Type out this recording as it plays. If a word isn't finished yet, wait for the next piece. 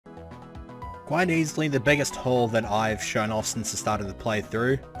quite easily the biggest haul that I've shown off since the start of the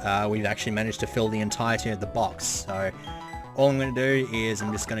playthrough. We've actually managed to fill the entirety of the box, so all I'm going to do is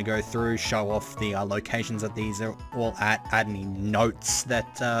I'm just going to go through, show off the locations that these are all at, add any notes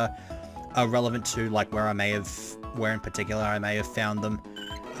that are relevant to like where in particular I may have found them.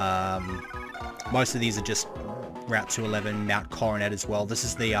 Most of these are just Route 211, Mount Coronet as well. This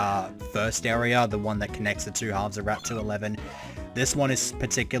is the first area, the one that connects the two halves of Route 211. This one is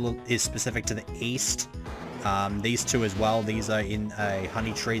specific to the east. These two as well. These are in a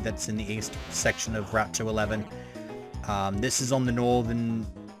honey tree that's in the east section of Route 211. This is on the northern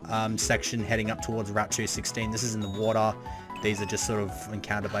section heading up towards Route 216. This is in the water. These are just sort of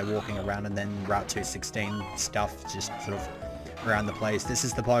encountered by walking around, and then Route 216 stuff just sort of around the place. This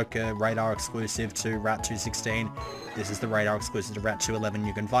is the poker radar exclusive to Route 216. This is the radar exclusive to Route 211.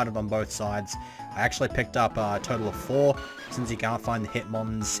 You can find it on both sides. I actually picked up a total of 4. Since you can't find the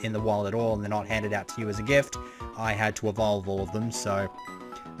Hitmons in the wild at all and they're not handed out to you as a gift, I had to evolve all of them, so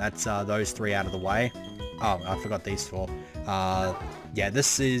that's those 3 out of the way. Oh, I forgot these 4. Yeah,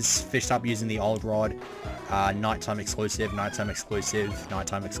 this is fished up using the old rod. Nighttime exclusive, nighttime exclusive,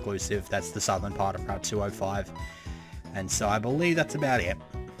 nighttime exclusive. That's the southern part of Route 205. And so I believe that's about it.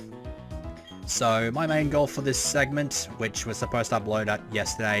 So my main goal for this segment, which was supposed to upload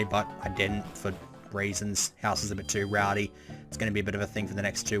yesterday, but I didn't for reasons. House is a bit too rowdy. It's going to be a bit of a thing for the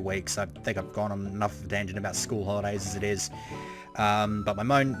next 2 weeks. I think I've gone on enough of a tangent about school holidays as it is. But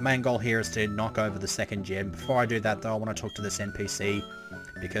my main goal here is to knock over the second gym. Before I do that though, I want to talk to this NPC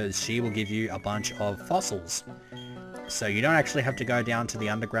because she will give you a bunch of fossils. So you don't actually have to go down to the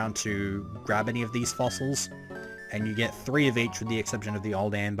underground to grab any of these fossils. And you get 3 of each with the exception of the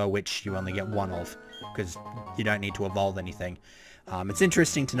old amber, which you only get 1 of, because you don't need to evolve anything. It's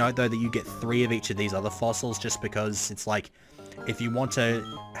interesting to note though that you get 3 of each of these other fossils just because it's like, if you want to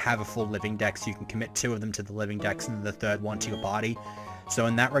have a full living dex, you can commit 2 of them to the living dex and the 3rd one to your party. So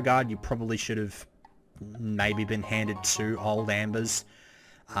in that regard, you probably should have maybe been handed 2 old ambers,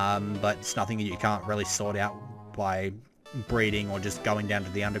 but it's nothing that you can't really sort out by breeding or just going down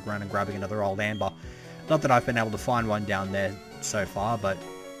to the underground and grabbing another old amber. Not that I've been able to find one down there so far, but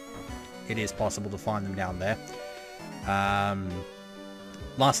it is possible to find them down there.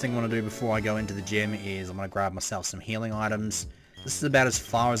 Last thing I want to do before I go into the gym is I'm going to grab myself some healing items. This is about as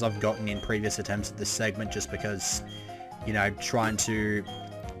far as I've gotten in previous attempts at this segment, just because, you know, trying to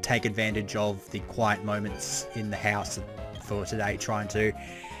take advantage of the quiet moments in the house for today, trying to,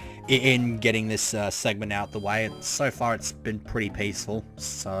 in getting this segment out the way. And so far it's been pretty peaceful,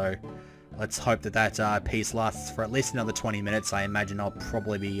 so let's hope that that peace lasts for at least another 20 minutes. I imagine I'll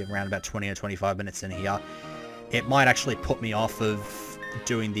probably be around about 20 or 25 minutes in here. It might actually put me off of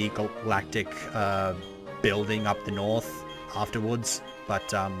doing the galactic building up the north afterwards, but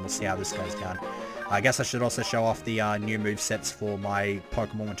we'll see how this goes down. I guess I should also show off the new movesets for my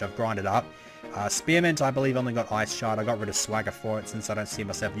Pokemon, which I've grinded up. Spearmint, I believe, only got Ice Shard. I got rid of Swagger for it since I don't see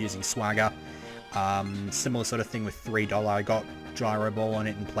myself using Swagger. Similar sort of thing with $3. I got Gyro Ball on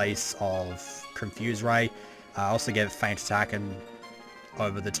it in place of Confuse Ray. I also gave it Faint Attack and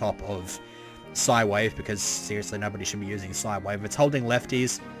over the top of Psywave, because seriously nobody should be using Psywave. It's holding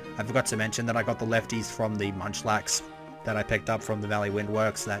lefties. I forgot to mention that I got the lefties from the Munchlax that I picked up from the Valley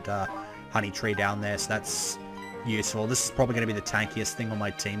Windworks, that honey tree down there, so that's useful. This is probably going to be the tankiest thing on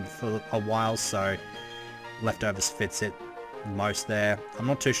my team for a while, so Leftovers fits it most there. I'm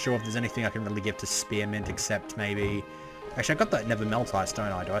not too sure if there's anything I can really give to Spearmint except maybe... Actually, I got that Never Melt Ice,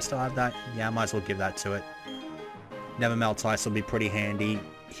 don't I? Do I still have that? Yeah, I might as well give that to it. Never Melt Ice will be pretty handy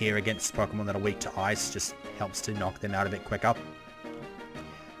here against Pokemon that are weak to ice. Just helps to knock them out a bit quicker.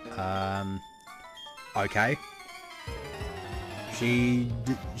 Okay.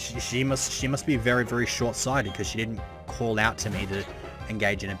 She must be very, very short-sighted, because she didn't call out to me to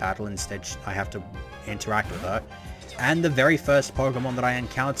engage in a battle. Instead, I have to interact with her. And the very first Pokemon that I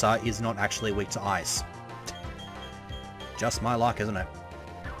encounter is not actually weak to ice. Just my luck, isn't it?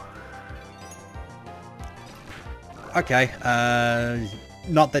 Okay,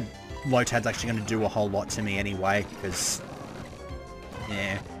 not that Lotad's actually going to do a whole lot to me anyway, because,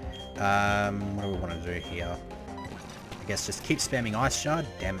 yeah. What do we want to do here? I guess just keep spamming Ice Shard.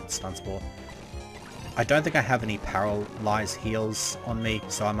 Damn it, Stun Spore. I don't think I have any Paralyze heals on me,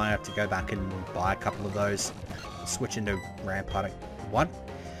 so I might have to go back and buy a couple of those. Switch into Rampart. What?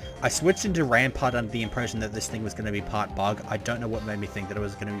 I switched into Rampart under the impression that this thing was going to be part bug. I don't know what made me think that it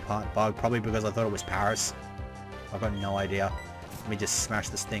was going to be part bug. Probably because I thought it was Paris. I've got no idea. Let me just smash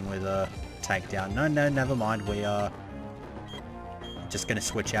this thing with a takedown. No, never mind. We are just going to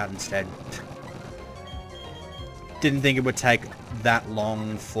switch out instead. Didn't think it would take that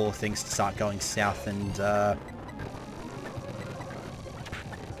long for things to start going south and, oh,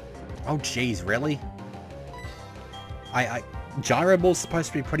 jeez, really? Gyro Ball's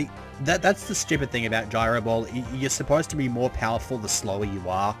supposed to be pretty... That's the stupid thing about Gyro Ball. You're supposed to be more powerful the slower you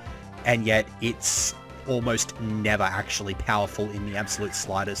are, and yet it's almost never actually powerful in the absolute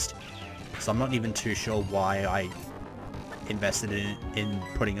slightest. So I'm not even too sure why I invested in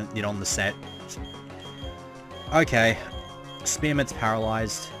putting it on the set. Okay, Spearmint's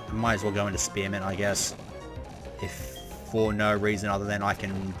paralyzed. Might as well go into Spearmint, I guess. If for no reason other than I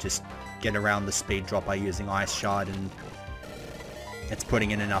can just get around the speed drop by using Ice Shard, and it's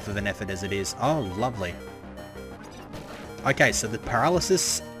putting in enough of an effort as it is. Oh, lovely. Okay, so the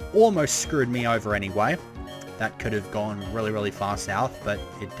paralysis almost screwed me over anyway. That could have gone really, really far south, but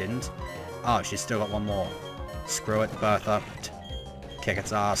it didn't. Oh, she's still got one more. Screw it, Bertha. Kick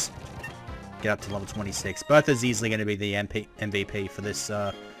its ass. Get up to level 26. Bertha's easily going to be the MVP for this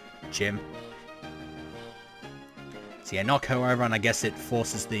gym. So yeah, knock her over, and I guess it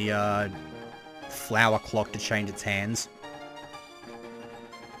forces the flower clock to change its hands.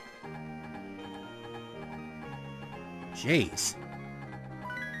 Jeez.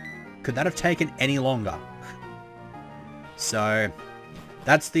 Could that have taken any longer? So,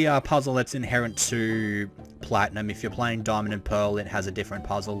 that's the puzzle that's inherent to Platinum. If you're playing Diamond and Pearl, it has a different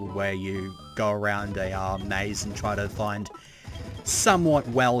puzzle where you go around a maze and try to find somewhat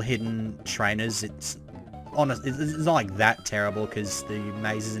well-hidden trainers. It's not like that terrible because the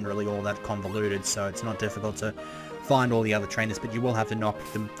maze isn't really all that convoluted, so it's not difficult to find all the other trainers, but you will have to knock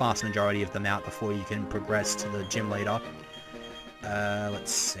the vast majority of them out before you can progress to the gym leader.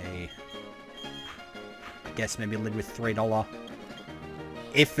 Let's see. I guess maybe a lid with $3.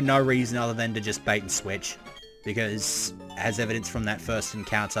 If for no reason other than to just bait and switch. Because, as evidence from that first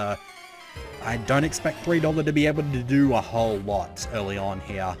encounter, I don't expect $3 to be able to do a whole lot early on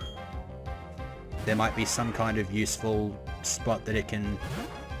here. There might be some kind of useful spot that it can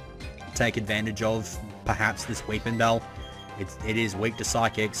take advantage of. Perhaps this Weeping Bell. It is weak to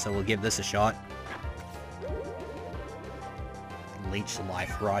Psychic, so we'll give this a shot. Leech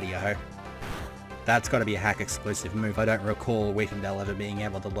Life, rightio. That's got to be a hack exclusive move. I don't recall Weeping Bell ever being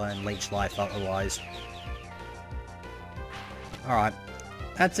able to learn Leech Life otherwise. Alright,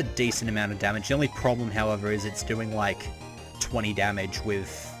 that's a decent amount of damage. The only problem, however, is it's doing like 20 damage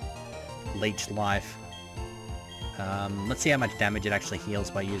with Leech Life. Let's see how much damage it actually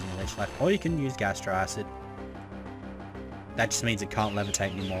heals by using Leech Life. Or you can use Gastro Acid. That just means it can't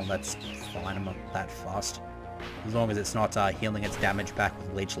levitate anymore. That's fine, I'm not that fussed. As long as it's not healing its damage back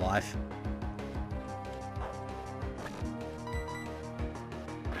with Leech Life.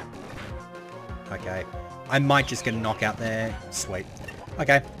 Okay. I might just get a knockout there. Sweet.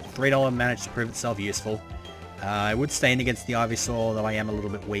 Okay. $3 managed to prove itself useful. I would stay in against the Ivysaur, although I am a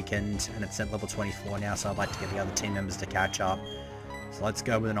little bit weakened, and it's at level 24 now, so I'd like to get the other team members to catch up. So let's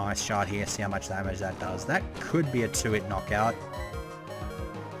go with an Ice Shard here, see how much damage that does. That could be a 2-hit knockout.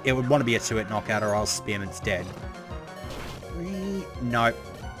 It would want to be a 2-hit knockout, or else Spearmint's dead. Nope.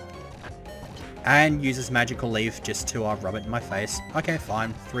 And uses Magical Leaf just to rub it in my face. Okay,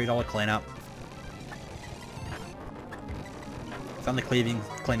 fine. $3 cleanup. If only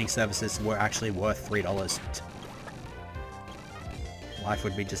cleaning services were actually worth $3. Life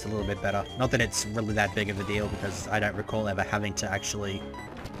would be just a little bit better. Not that it's really that big of a deal, because I don't recall ever having to actually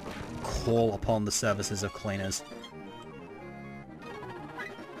call upon the services of cleaners.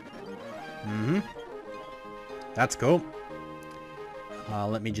 That's cool.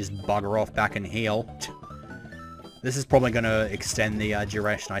 Let me just bugger off back and heal. This is probably going to extend the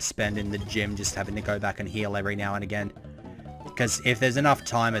duration I spend in the gym, just having to go back and heal every now and again. Because if there's enough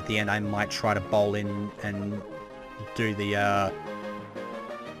time at the end, I might try to bowl in and do the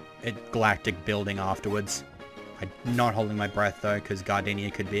galactic building afterwards. I'm not holding my breath though, because Gardenia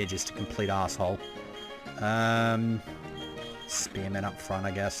could be just a complete asshole. Spearman up front,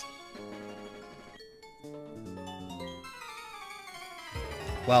 I guess.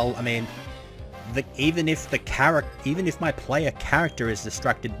 Well, I mean, even if my player character is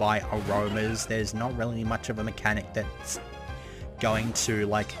distracted by aromas, there's not really much of a mechanic that's going to,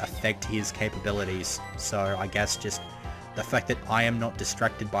 like, affect his capabilities. So I guess just the fact that I am not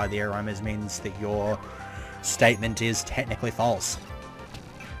distracted by the aromas means that your statement is technically false.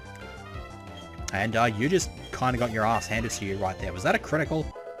 And you just kind of got your ass handed to you right there. Was that a critical?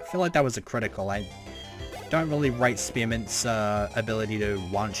 I feel like that was a critical. I don't really rate Spearmint's ability to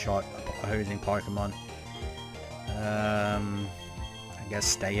one-shot opposing Pokemon. I guess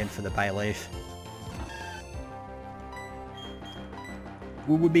stay in for the Bayleaf.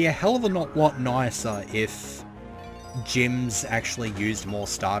 It would be a hell of a lot nicer if gyms actually used more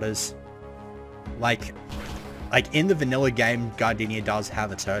starters. Like in the vanilla game, Gardenia does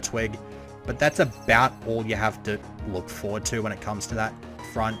have a Turtwig, but that's about all you have to look forward to when it comes to that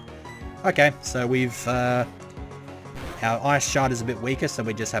front. Okay, so we've, our Ice Shard is a bit weaker, so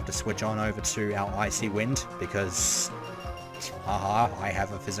we just have to switch on over to our Icy Wind, because, haha, I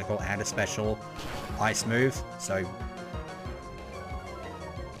have a physical and a special ice move, so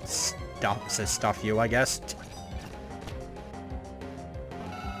stuff you, I guess.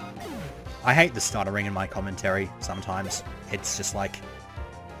 I hate the stuttering in my commentary sometimes. It's just like,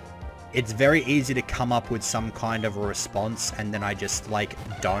 it's very easy to come up with some kind of a response and then I just like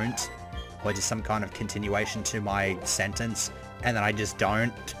don't, or just some kind of continuation to my sentence and then I just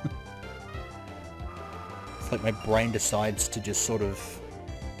don't. It's like my brain decides to just sort of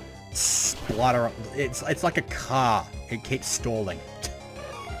splutter. It's like a car. It keeps stalling.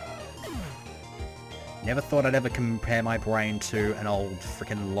 Never thought I'd ever compare my brain to an old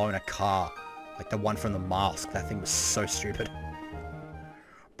freaking loaner car. Like the one from The Mask. That thing was so stupid.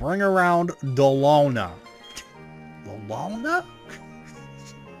 Bring around the loaner. The loaner?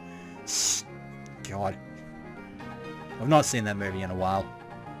 God. I've not seen that movie in a while.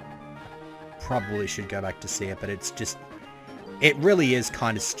 Probably should go back to see it, but it's just... It really is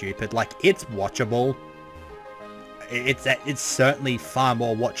kind of stupid. Like, it's watchable. It's certainly far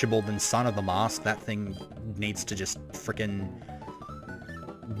more watchable than Son of the Mask. That thing needs to just frickin'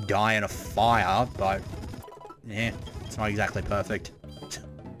 die in a fire, but yeah, it's not exactly perfect.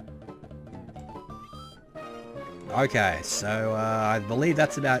 Okay, so I believe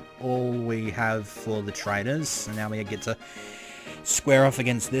that's about all we have for the trainers. So now we get to square off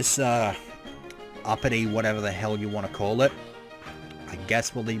against this uppity whatever the hell you want to call it. I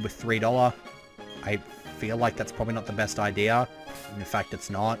guess we'll leave with $3. I feel like that's probably not the best idea. In fact, it's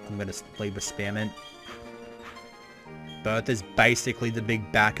not. I'm going to leave with Spearmint. Bertha's basically the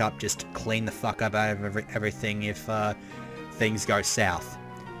big backup just to clean the fuck up out of everything if things go south.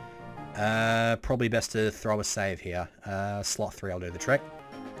 Probably best to throw a save here. Slot 3 will do the trick.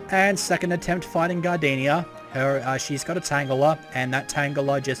 And second attempt fighting Gardenia. She's got a Tangela, and that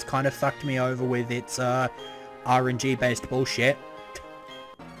Tangela just kind of fucked me over with its RNG based bullshit.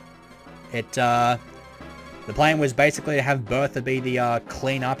 The plan was basically to have Bertha be the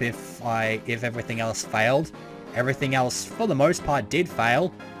cleanup if everything else failed. Everything else, for the most part, did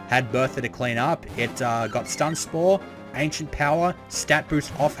fail. Had Bertha to clean up. It got Stun Spore, Ancient Power, Stat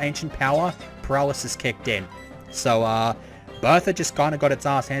Boost off Ancient Power, Paralysis kicked in. So, Bertha just kind of got its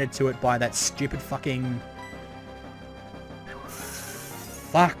ass handed to it by that stupid fucking...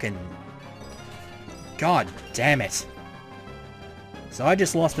 God damn it. So I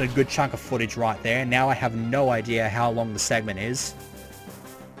just lost a good chunk of footage right there. Now I have no idea how long the segment is.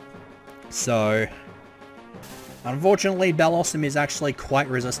 So... Unfortunately, Bellossom is actually quite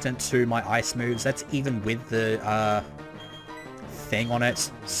resistant to my ice moves. That's even with the thing on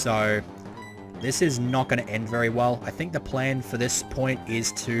it. So this is not going to end very well. I think the plan for this point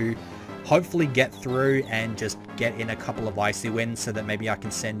is to hopefully get through and just get in a couple of icy wins so that maybe I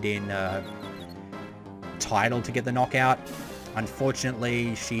can send in Tidal to get the knockout.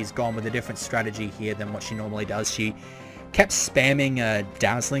 Unfortunately, she's gone with a different strategy here than what she normally does. She kept spamming a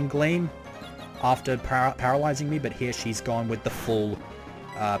Dazzling Gleam after paralyzing me, but here she's gone with the full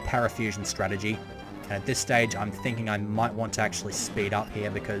Parafusion strategy. And at this stage, I'm thinking I might want to actually speed up here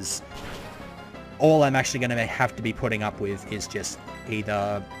because all I'm actually going to have to be putting up with is just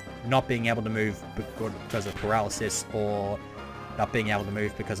either not being able to move because of paralysis or not being able to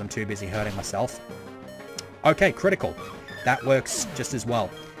move because I'm too busy hurting myself. Okay, critical. That works just as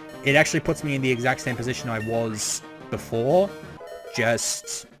well. It actually puts me in the exact same position I was before,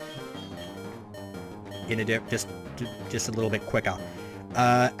 just in a just a little bit quicker.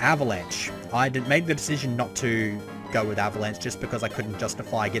 Avalanche. I made the decision not to go with Avalanche just because I couldn't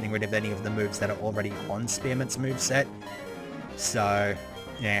justify getting rid of any of the moves that are already on Spearmint's moveset. So,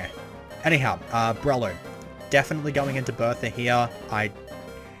 yeah. Anyhow, Breloom. Definitely going into Bertha here. I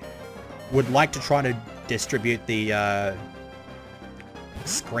would like to try to distribute the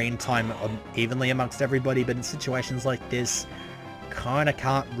screen time evenly amongst everybody, but in situations like this, kinda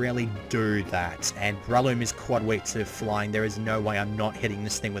can't really do that. And Breloom is quad weak to flying. There is no way I'm not hitting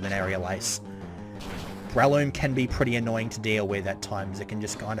this thing with an aerial ace. Breloom can be pretty annoying to deal with at times. It can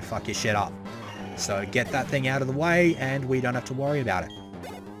just kind of fuck your shit up. So get that thing out of the way and we don't have to worry about it.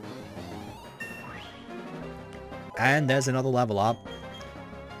 And there's another level up.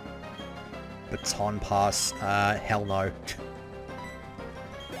 Baton Pass. Hell no.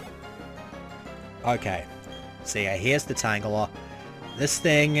 Okay. So yeah, here's the Tangela. This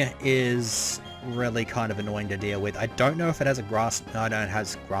thing is really kind of annoying to deal with. I don't know if it has a grass... No, it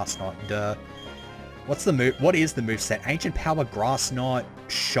has grass knot. Duh. What's the move? What is the moveset? Ancient Power, Grass Knot,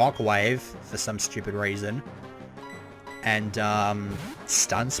 Shockwave for some stupid reason. And,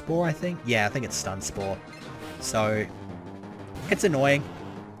 Stun Spore, I think? Yeah, I think it's Stun Spore. So, it's annoying.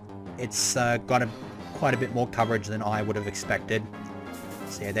 It's got quite a bit more coverage than I would have expected.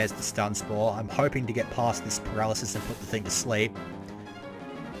 So yeah, there's the Stun Spore. I'm hoping to get past this paralysis and put the thing to sleep.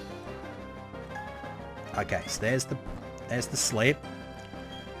 Okay, so there's the sleep.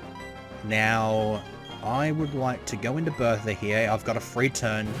 Now, I would like to go into Bertha here. I've got a free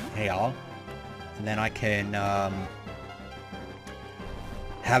turn here. And then I can,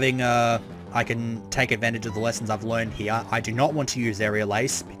 I can take advantage of the lessons I've learned here. I do not want to use Aerial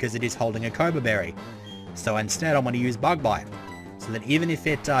Ace because it is holding a Cobra Berry. So instead, I'm going to use Bug Bite. So that even if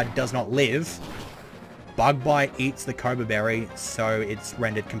it does not live, Bug Bite eats the Cobra Berry, so it's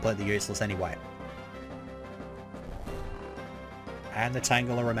rendered completely useless anyway. And the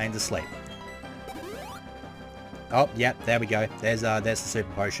Tangler remains asleep. Oh, yep, there we go. There's the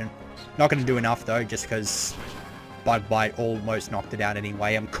Super Potion. Not going to do enough, though, just because Bug Bite almost knocked it out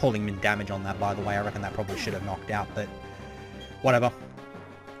anyway. I'm calling in damage on that, by the way. I reckon that probably should have knocked out, but whatever.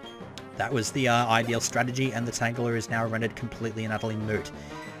 That was the ideal strategy, and the Tangler is now rendered completely and utterly moot.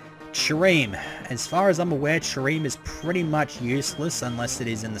 Shreem. As far as I'm aware, Shreem is pretty much useless unless it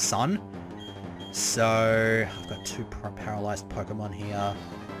is in the sun. So, I've got two paralyzed Pokemon here.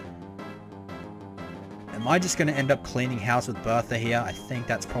 Am I just going to end up cleaning house with Bertha here? I think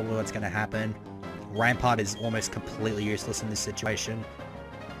that's probably what's going to happen. Rampart is almost completely useless in this situation.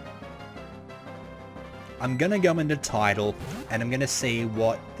 I'm going to go into Tidal, and I'm going to see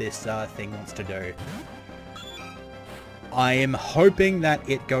what this thing wants to do. I am hoping that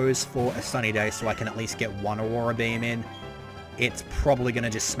it goes for a Sunny Day so I can at least get one Aurora Beam in. It's probably going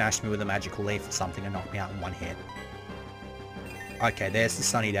to just smash me with a Magical Leaf or something and knock me out in one hit. Okay, there's the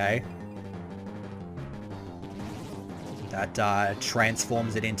Sunny Day. That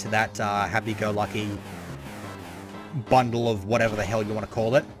transforms it into that happy-go-lucky bundle of whatever the hell you want to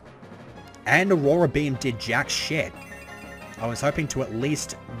call it. And Aurora Beam did jack shit. I was hoping to at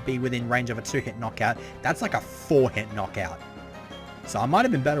least be within range of a 2-hit knockout. That's like a 4-hit knockout. So I might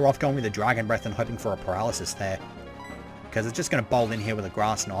have been better off going with a Dragon Breath and hoping for a paralysis there. Because it's just going to bolt in here with a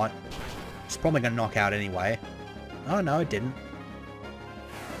Grass Knot. It's probably going to knock out anyway. Oh no, it didn't.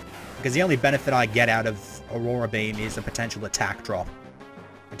 Because the only benefit I get out of Aurora Beam is a potential attack drop.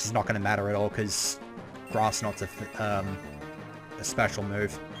 Which is not going to matter at all because Grass Knot's a special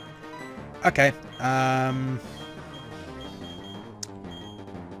move. Okay,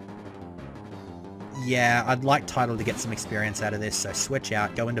 yeah, I'd like Tidal to get some experience out of this, so switch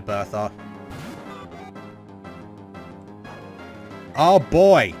out, go into Bertha. Oh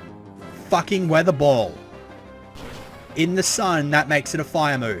boy! Fucking Weather Ball! In the sun, that makes it a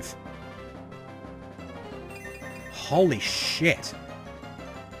fire move. Holy shit.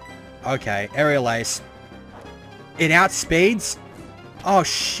 Okay, Aerial Ace. It outspeeds? Oh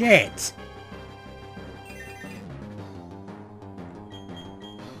shit!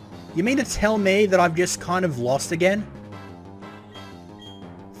 You mean to tell me that I've just kind of lost again?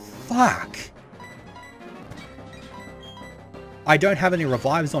 Fuck. I don't have any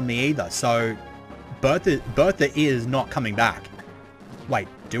revives on me either, so Bertha is not coming back. Wait,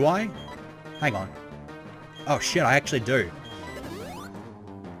 do I? Hang on. Oh shit, I actually do.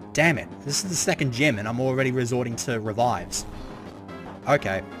 Damn it. This is the second gym and I'm already resorting to revives.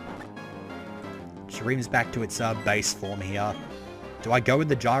 Okay. Shreem's back to its base form here. Do I go with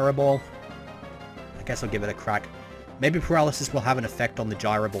the Gyro Ball? I guess I'll give it a crack. Maybe Paralysis will have an effect on the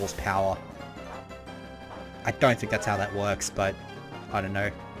Gyro Ball's power. I don't think that's how that works, but I don't know.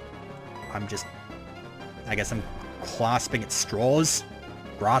 I guess I'm clasping at straws?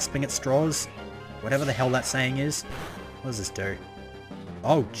 Grasping at straws? Whatever the hell that saying is. What does this do?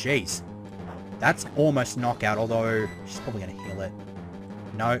 Oh, jeez. That's almost knockout, although she's probably going to heal it.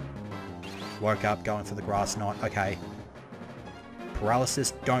 No. Woke up, going for the Grass Knot. Okay.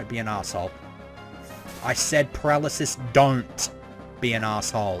 Paralysis, don't be an asshole. I said Paralysis, don't be an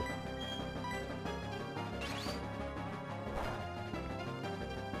asshole.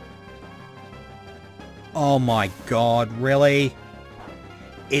 Oh my god, really?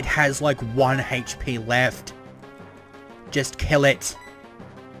 It has like 1 HP left. Just kill it.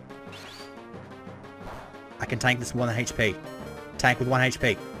 I can tank this with 1 HP. Tank with 1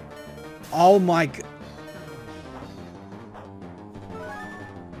 HP. Oh my god.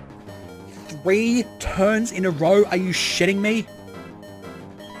 3 turns in a row? Are you shitting me?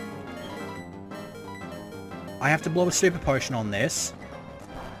 I have to blow a Super Potion on this.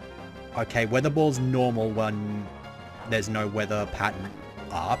 Okay, weather ball's normal when there's no weather pattern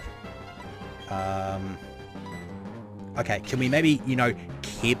up. Okay, can we maybe, you know,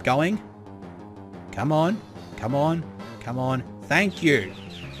 keep going? Come on. Come on. Come on. Thank you.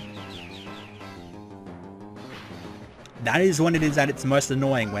 That is when it is at its most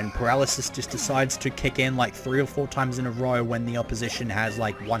annoying, when paralysis just decides to kick in like 3 or 4 times in a row when the opposition has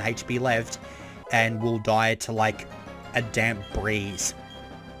like 1 HP left and will die to like a damp breeze.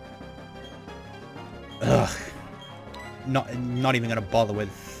 Ugh. Not even gonna bother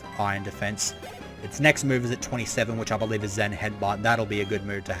with Iron Defense. Its next move is at 27, which I believe is Zen Headbutt. That'll be a good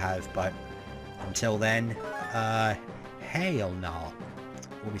move to have, but until then, hell no.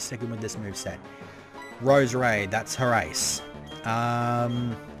 We'll be sticking with this moveset. Rose Raid, that's her ace.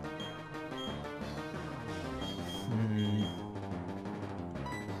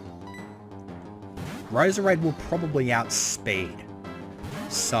 Rose Raid will probably outspeed.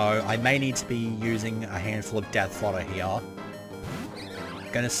 So I may need to be using a handful of Death Fodder here.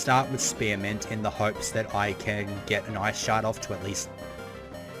 Gonna start with Spearmint in the hopes that I can get an Ice Shard off to at least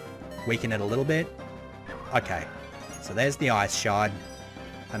weaken it a little bit. Okay, so there's the Ice Shard.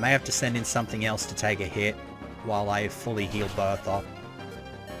 I may have to send in something else to take a hit while I fully heal Bertha.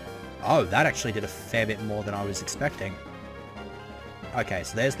 Oh, that actually did a fair bit more than I was expecting. Okay,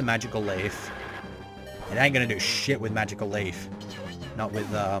 so there's the Magical Leaf. It ain't gonna do shit with Magical Leaf. Not with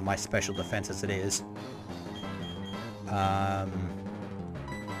my special defense as it is.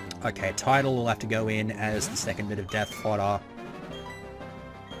 Okay, Tidal will have to go in as the second bit of Death Fodder.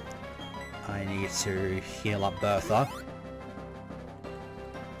 I need to heal up Bertha.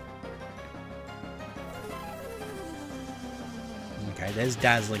 Okay, there's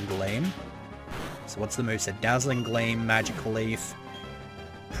Dazzling Gleam. So what's the moveset? Dazzling Gleam, Magical Leaf.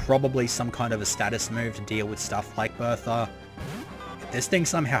 Probably some kind of a status move to deal with stuff like Bertha. If this thing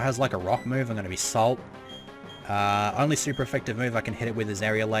somehow has like a rock move, I'm going to be Salt. Only super effective move I can hit it with is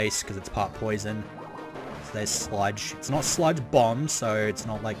Aerial Ace because it's part poison. So there's Sludge. It's not Sludge Bomb, so it's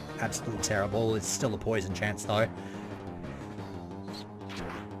not like absolutely terrible. It's still a poison chance though.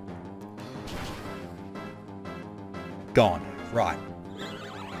 Gone. Right.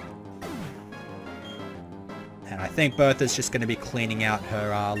 And I think Bertha's just going to be cleaning out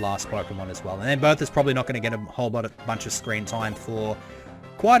her last Pokemon as well. And then Bertha's probably not going to get a whole bunch of screen time for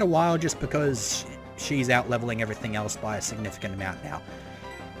quite a while just because she's out leveling everything else by a significant amount now.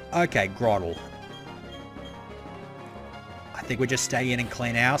 Okay, Groddle. I think we just stay in and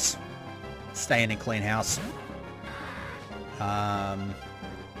clean house. Stay in and clean house. I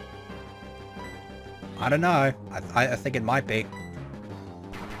don't know. I think it might be.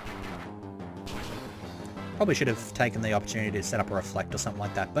 Probably should have taken the opportunity to set up a Reflect or something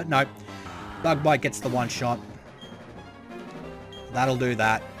like that, but no. Bug Bite gets the one shot. That'll do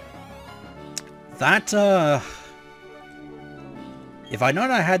that. That, if I'd known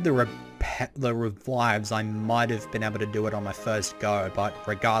I had the revives, I might have been able to do it on my first go, but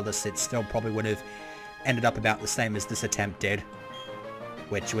regardless, it still probably would have ended up about the same as this attempt did.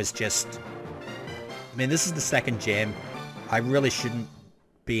 Which was just... I mean, this is the second gym. I really shouldn't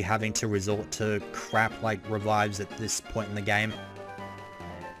be having to resort to crap like revives at this point in the game.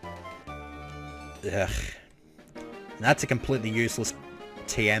 Ugh. And that's a completely useless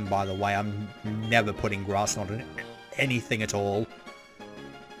TM, by the way. I'm never putting Grass on anything at all.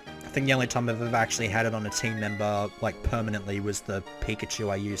 I think the only time I've ever actually had it on a team member, like, permanently was the Pikachu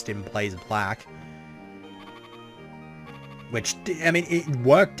I used in Blaze Black. Which, I mean, it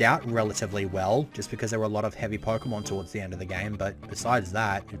worked out relatively well, just because there were a lot of heavy Pokemon towards the end of the game, but besides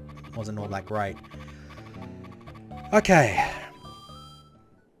that, it wasn't all that great. Okay.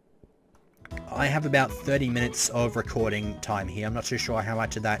 I have about 30 minutes of recording time here. I'm not too sure how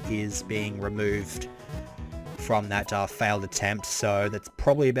much of that is being removed from that failed attempt, so that's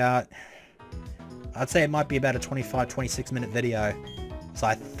probably about... I'd say it might be about a 25-26 minute video. So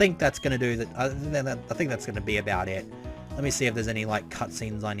I think that's going to do that. I think that's going to be about it. Let me see if there's any like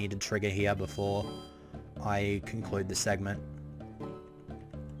cutscenes I need to trigger here before I conclude the segment.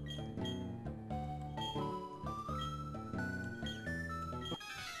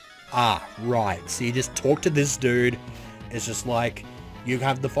 Ah, right. So you just talk to this dude. It's just like, you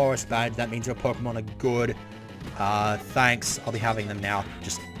have the forest badge. That means your Pokemon are good. Thanks. I'll be having them now.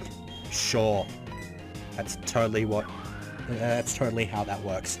 Just, sure. That's totally how that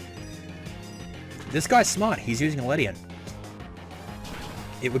works. This guy's smart. He's using a Ledian.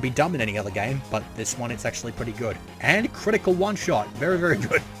 It would be dumb in any other game, but this one it's actually pretty good. And critical one-shot. Very, very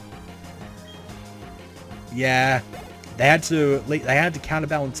good. Yeah. They had to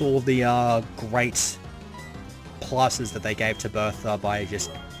counterbalance all the great pluses that they gave to Bertha by just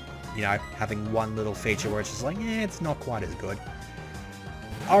you know, having one little feature where it's just like, yeah, it's not quite as good.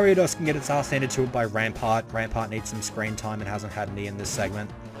 Irritants can get its ass handed to it by Rampart. Rampart needs some screen time and hasn't had any in this segment.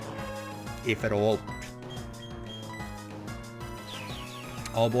 If at all.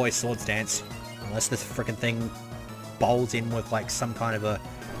 Oh boy, Swords Dance. Unless this freaking thing bowls in with like some kind of a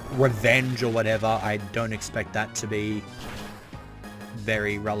revenge or whatever, I don't expect that to be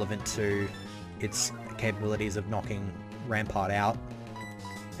very relevant to its capabilities of knocking Rampart out.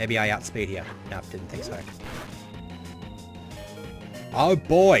 Maybe I outspeed here. Nope, didn't think so. Oh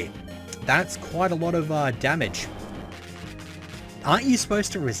boy, that's quite a lot of damage. Aren't you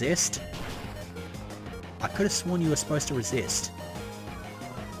supposed to resist? I could have sworn you were supposed to resist.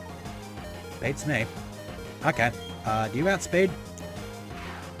 Beats me. Okay, do you outspeed?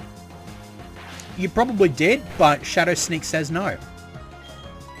 You probably did, but Shadow Sneak says no.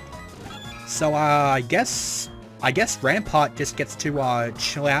 So, I guess Rampart just gets to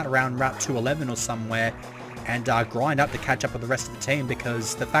chill out around Route 211 or somewhere and grind up to catch up with the rest of the team,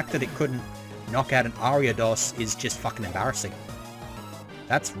 because the fact that it couldn't knock out an Ariados is just fucking embarrassing.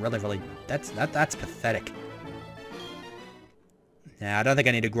 That's really, that's pathetic. Now, I don't think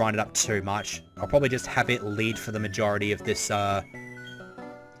I need to grind it up too much. I'll probably just have it lead for the majority of this, for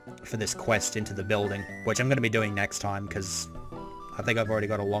this quest into the building, which I'm going to be doing next time, because I think I've already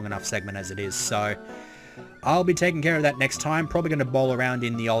got a long enough segment as it is, so I'll be taking care of that next time. Probably going to bowl around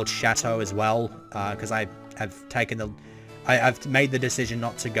in the old chateau as well, because I've made the decision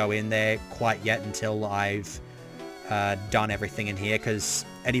not to go in there quite yet until I've done everything in here, because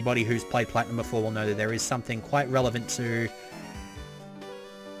anybody who's played Platinum before will know that there is something quite relevant to...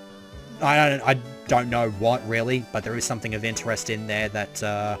 I don't know what, really, but there is something of interest in there that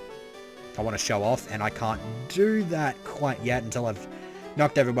I want to show off, and I can't do that quite yet until I've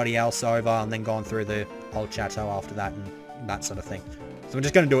knocked everybody else over and then gone through the old chateau after that and that sort of thing. So I'm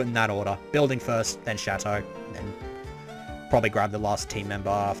just going to do it in that order. Building first, then chateau, and then probably grab the last team member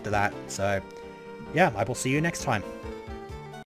after that. So, yeah, I will see you next time.